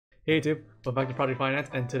Hey YouTube, welcome back to Project Finance,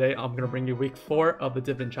 and today I'm going to bring you week 4 of the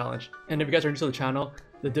Dividend Challenge. And if you guys are new to the channel,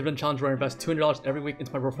 the Dividend Challenge where I invest $200 every week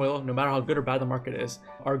into my portfolio, no matter how good or bad the market is.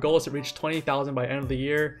 Our goal is to reach 20,000 by end of the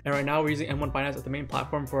year, and right now we're using M1 Finance as the main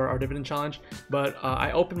platform for our Dividend Challenge. But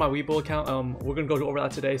I opened my Webull account. We're going to go over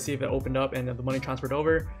that today, see if it opened up and the money transferred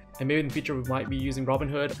over. And maybe in the future we might be using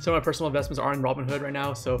Robinhood. Some of my personal investments are in Robinhood right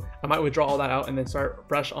now, so I might withdraw all that out and then start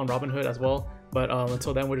fresh on Robinhood as well. But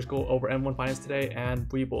until then, we'll just go over M1 Finance today and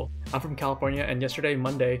Webull. I'm from California, and yesterday,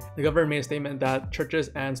 Monday, the governor made a statement that churches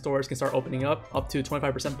and stores can start opening up to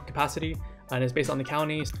 25% capacity, and it's based on the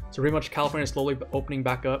counties. So pretty much California is slowly opening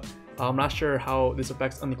back up. I'm not sure how this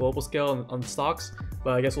affects on the global scale on stocks,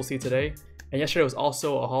 but I guess we'll see today. And yesterday was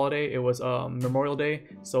also a holiday. It was Memorial Day,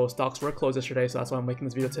 so stocks were closed yesterday, so that's why I'm making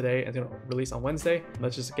this video today. It's gonna release on Wednesday.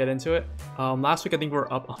 Let's just get into it. Last week I think we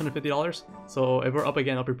were up $150, so if we're up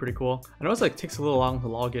again, that'll be pretty cool. I know it's like takes a little long to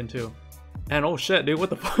log in too. And oh shit, dude, what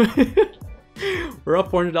the fuck? We're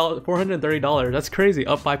up $430. That's crazy.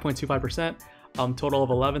 Up 5.25%. Total of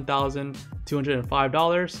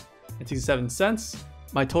 $11,205.67.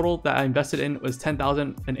 My total that I invested in was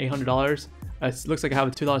 $10,800. It looks like I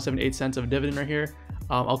have $2.78 of dividend right here.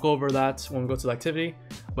 I'll go over that when we go to the activity,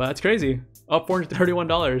 but that's crazy. Up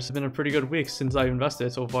 $431. It's been a pretty good week since I've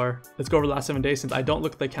invested so far. Let's go over the last 7 days since I don't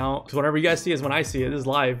look at the account, because whatever you guys see is when I see it. This is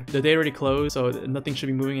live. The day already closed, so nothing should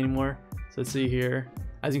be moving anymore. So let's see here.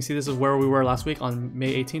 As you can see, this is where we were last week on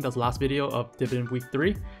May 18th. That's the last video of dividend week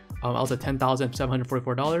 3. I was at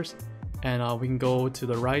 $10,744, and we can go to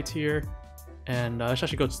the right here. And let's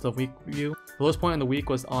actually go to the week view. The lowest point in the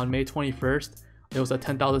week was on May 21st. It was at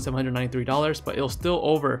 $10,793, but it was still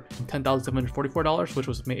over $10,744, which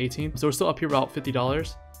was May 18th. So we're still up here about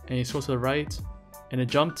 $50. And you scroll to the right, and it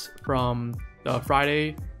jumped from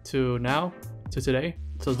Friday to now, to today.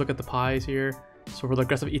 So let's look at the pies here. So for the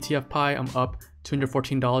aggressive ETF pie, I'm up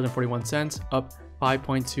 $214.41, up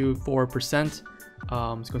 5.24%.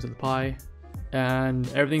 Let's go to the pie, and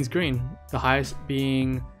everything's green. The highest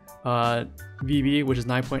being VB, which is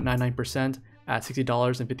 9.99% at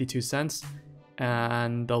 $60.52,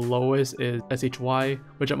 and the lowest is SHY,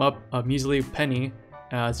 which I'm up a measly penny,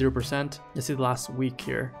 0%. Let's see the last week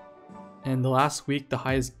here. And the last week, the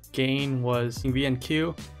highest gain was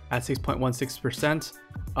VNQ at 6.16%.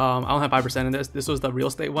 I don't have 5% in this. This was the real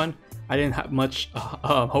estate one. I didn't have much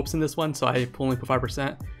hopes in this one, so I only put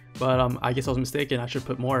 5%. But I guess I was mistaken. I should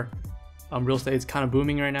put more. Real estate is kind of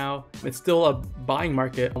booming right now. It's still a buying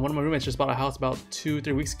market. One of my roommates just bought a house about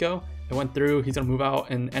 2-3 weeks ago. It went through. He's gonna move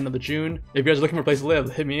out in end of the June. If you guys are looking for a place to live,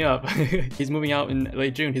 hit me up. He's moving out in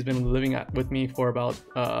late June. He's been living with me for about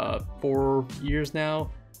 4 years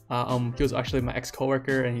now. He was actually my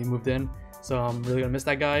ex-coworker, and he moved in, so I'm really gonna miss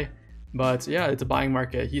that guy. But yeah, it's a buying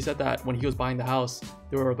market. He said that when he was buying the house,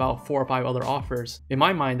 there were about 4 or 5 other offers. In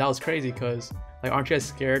my mind, that was crazy, because like, aren't you guys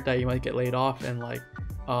scared that you might get laid off and like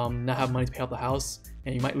not have money to pay out the house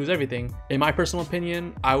and you might lose everything? In my personal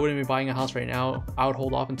opinion, I wouldn't be buying a house right now. I would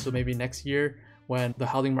hold off until maybe next year when the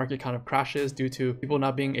housing market kind of crashes due to people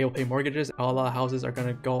not being able to pay mortgages. A lot of houses are going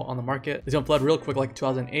to go on the market. It's going to flood real quick like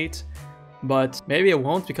 2008. But maybe it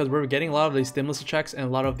won't, because we're getting a lot of these stimulus checks and a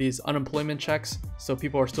lot of these unemployment checks, so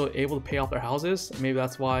people are still able to pay off their houses. Maybe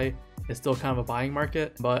that's why it's still kind of a buying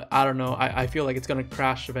market, but I don't know. I feel like it's going to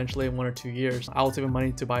crash eventually in 1 or 2 years. I'll save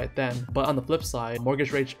money to buy it then. But on the flip side,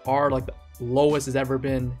 mortgage rates are like the lowest it's ever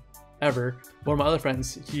been ever. One of my other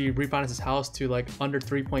friends, he refinanced his house to like under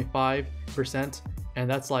 3.5%, and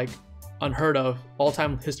that's like unheard of,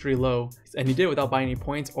 all-time history low, and he did it without buying any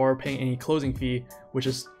points or paying any closing fee, which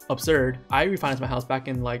is absurd. I refinanced my house back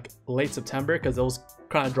in like late September because it was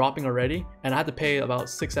kind of dropping already, and I had to pay about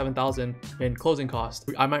 $6,000-7,000 in closing costs.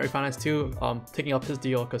 I might refinance too, taking up his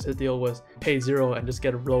deal, because his deal was pay zero and just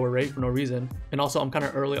get a lower rate for no reason. And also I'm kind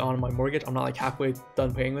of early on my mortgage. I'm not like halfway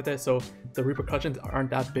done paying with it, so the repercussions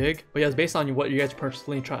aren't that big. But yeah, it's based on what you guys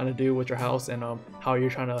personally trying to do with your house, and how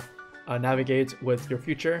you're trying to navigate with your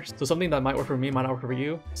future. So something that might work for me might not work for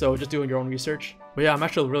you, so just doing your own research. But yeah, I'm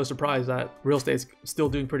actually really surprised that real estate is still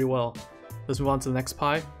doing pretty well. Let's move on to the next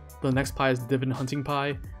pie. The next pie is the dividend hunting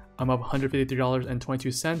pie. I'm up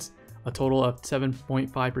 $153.22, a total of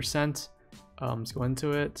 7.5%. Let's go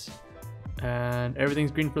into it, and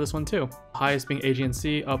everything's green for this one too. Highest being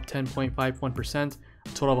AGNC, up 10.51%, a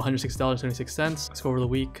total of $106.76. Let's go over the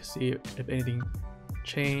week, see if anything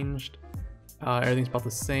changed. Everything's about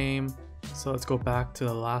the same. So let's go back to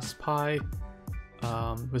the last pie,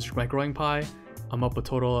 which is my growing pie. I'm up a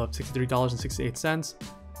total of $63.68,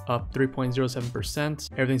 up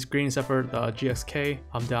 3.07%. Everything's green except for the GXK.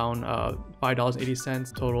 I'm down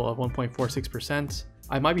 $5.80, total of 1.46%.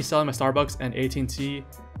 I might be selling my Starbucks and AT&T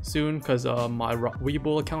soon because my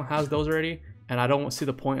Webull account has those already, and I don't see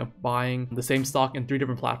the point of buying the same stock in 3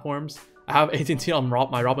 different platforms. I have AT&T on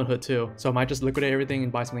my Robinhood too, so I might just liquidate everything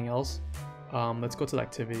and buy something else. Let's go to the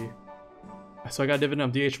activity. So I got a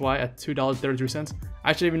dividend of DHY at $2.33. I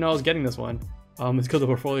actually didn't even know I was getting this one. It's because of the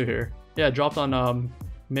portfolio here. Yeah, it dropped on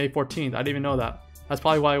May 14th. I didn't even know that. That's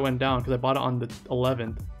probably why it went down, because I bought it on the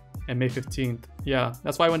 11th and May 15th. Yeah,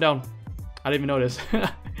 that's why it went down. I didn't even notice.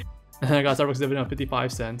 And then I got Starbucks dividend of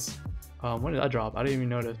 55 cents. When did that drop? I didn't even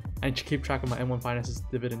notice. I need to keep track of my M1 Finance's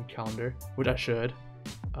dividend calendar, which I should.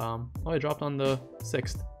 Oh, it dropped on the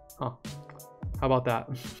 6th. Huh. How about that?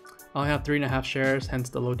 I only have 3.5 shares, hence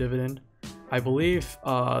the low dividend. I believe,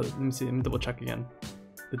 let me see, let me double check again.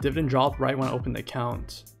 The dividend dropped right when I opened the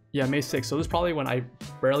account. Yeah, May 6th. So this is probably when I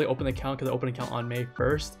barely opened the account, because I opened an account on May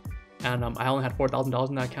 1st. And I only had $4,000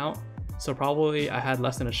 in that account. So probably I had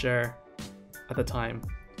less than a share at the time.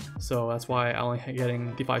 So that's why I only getting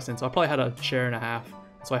 55 cents. So I probably had a share and a half.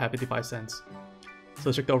 So I had 55 cents. So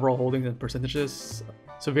let's check the overall holdings and percentages.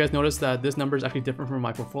 So if you guys notice that this number is actually different from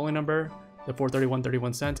my portfolio number, the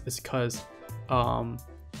 431.31 cents, is because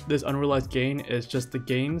this unrealized gain is just the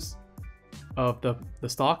gains of the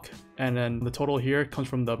stock, and then the total here comes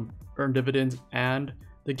from the earned dividends and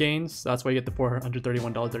the gains. So that's why you get the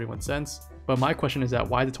 $431.31. But my question is that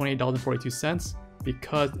why the $28.42?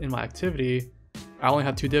 Because in my activity I only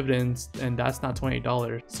have 2 dividends, and that's not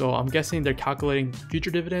 $28. So I'm guessing they're calculating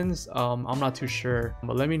future dividends. I'm not too sure,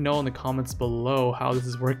 but let me know in the comments below how this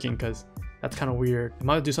is working, because that's kind of weird. I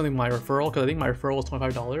might do something with my referral, because I think my referral is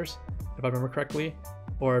 $25 if I remember correctly,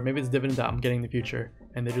 or maybe it's dividend that I'm getting in the future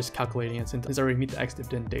and they're just calculating it since I already meet the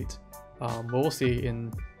ex-dividend date. But we'll see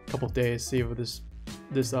in a couple of days, see if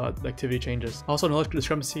this activity changes. Also, another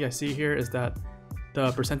discrepancy I see here is that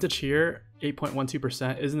the percentage here,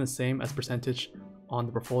 8.12%, isn't the same as percentage on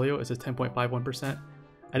the portfolio. It says 10.51%.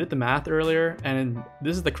 I did the math earlier, and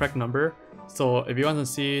this is the correct number. So if you want to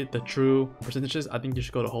see the true percentages, I think you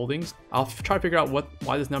should go to holdings. I'll try to figure out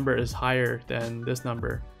why this number is higher than this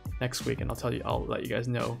number next week, and I'll let you guys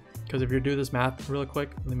know. Because if you do this math real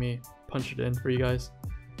quick, let me punch it in for you guys.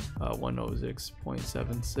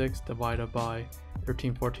 106.76 divided by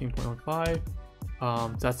 1314.15.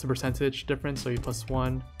 So that's the percentage difference. So you plus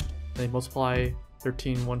 1, then you multiply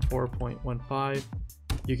 1314.15,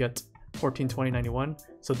 you get 1420.91.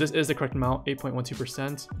 So this is the correct amount,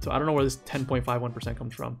 8.12%. So I don't know where this 10.51%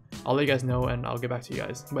 comes from. I'll let you guys know and I'll get back to you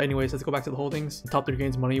guys. But anyways, let's go back to the holdings. The top 3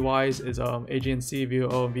 gains money wise is AGNC,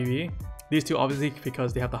 VOO, and VB. These two obviously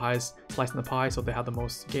because they have the highest slice in the pie, so they have the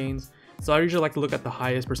most gains. So I usually like to look at the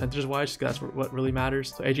highest percentage wise, because that's what really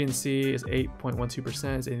matters. So AGNC is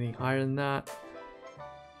 8.12%. Is anything higher than that?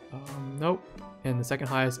 Nope. And the second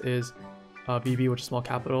highest is VB, which is small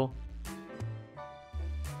capital.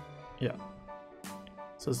 Yeah.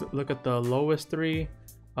 So let's look at the lowest 3.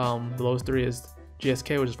 The lowest 3 is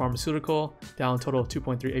GSK, which is pharmaceutical, down a total of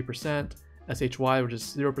 2.38%. SHY, which is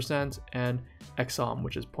 0%, and Exxon,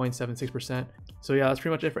 which is 0.76%. So yeah, that's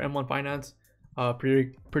pretty much it for M1 Finance.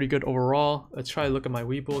 Pretty good overall. Let's try to look at my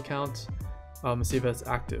Webull account and see if it's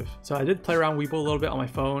active. So I did play around Webull a little bit on my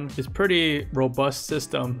phone. It's pretty robust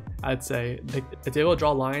system, I'd say. It's able to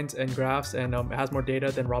draw lines and graphs, and it has more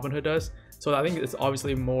data than Robinhood does. So I think it's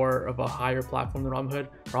obviously more of a higher platform than Robinhood.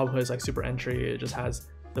 Robinhood is like super entry. It just has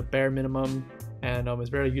the bare minimum, and it's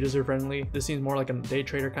very user friendly. This seems more like a day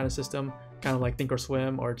trader kind of system, kind of like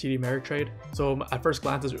Thinkorswim or TD Ameritrade. So at first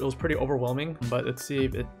glance, it was pretty overwhelming, but let's see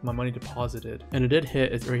if my money deposited. And it did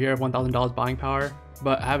hit. It's right here, $1,000 buying power,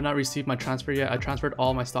 but I have not received my transfer yet. I transferred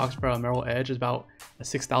all my stocks from Merrill Edge. It's about a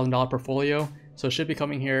 $6,000 portfolio. So it should be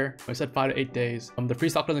coming here. I said 5 to 8 days. The free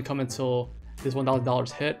stock doesn't come until this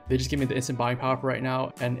 $1,000 hit. They just give me the instant buying power for right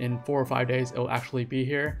now, and in 4 or 5 days, it will actually be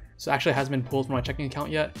here. So actually it hasn't been pulled from my checking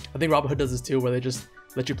account yet. I think Robinhood does this too, where they just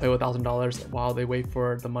let you play with $1,000 while they wait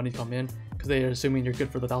for the money to come in, because they're assuming you're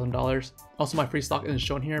good for the $1,000. Also, my free stock isn't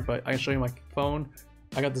shown here, but I can show you my phone.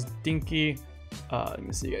 I got this dinky, let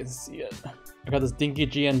me see you guys see it. I got this dinky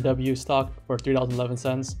GNW stock for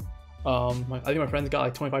 $3.11. I think my friends got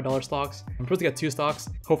like $25 stocks. I'm supposed to get 2 stocks.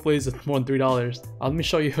 Hopefully it's more than $3. Let me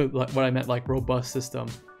show you what I meant, like robust system.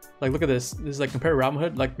 Like look at this. This is like compared to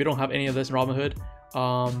Robinhood. Like we don't have any of this in Robinhood.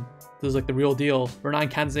 This is like the real deal. We're not in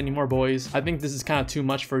Kansas anymore, boys. I think this is kind of too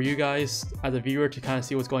much for you guys as a viewer to kind of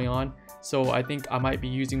see what's going on. So I think I might be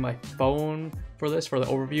using my phone for this, for the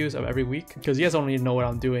overviews of every week, because you guys don't need to know what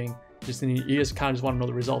I'm doing. You just kind of just want to know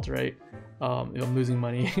the results, right? If I'm losing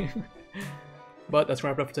money. But that's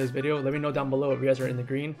gonna wrap it up for today's video. Let me know down below if you guys are in the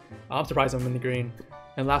green. I'm surprised I'm in the green.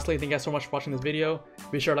 And lastly, thank you guys so much for watching this video.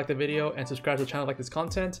 Be sure to like the video and subscribe to the channel if you like this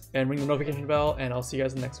content, and ring the notification bell, and I'll see you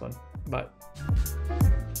guys in the next one. Bye.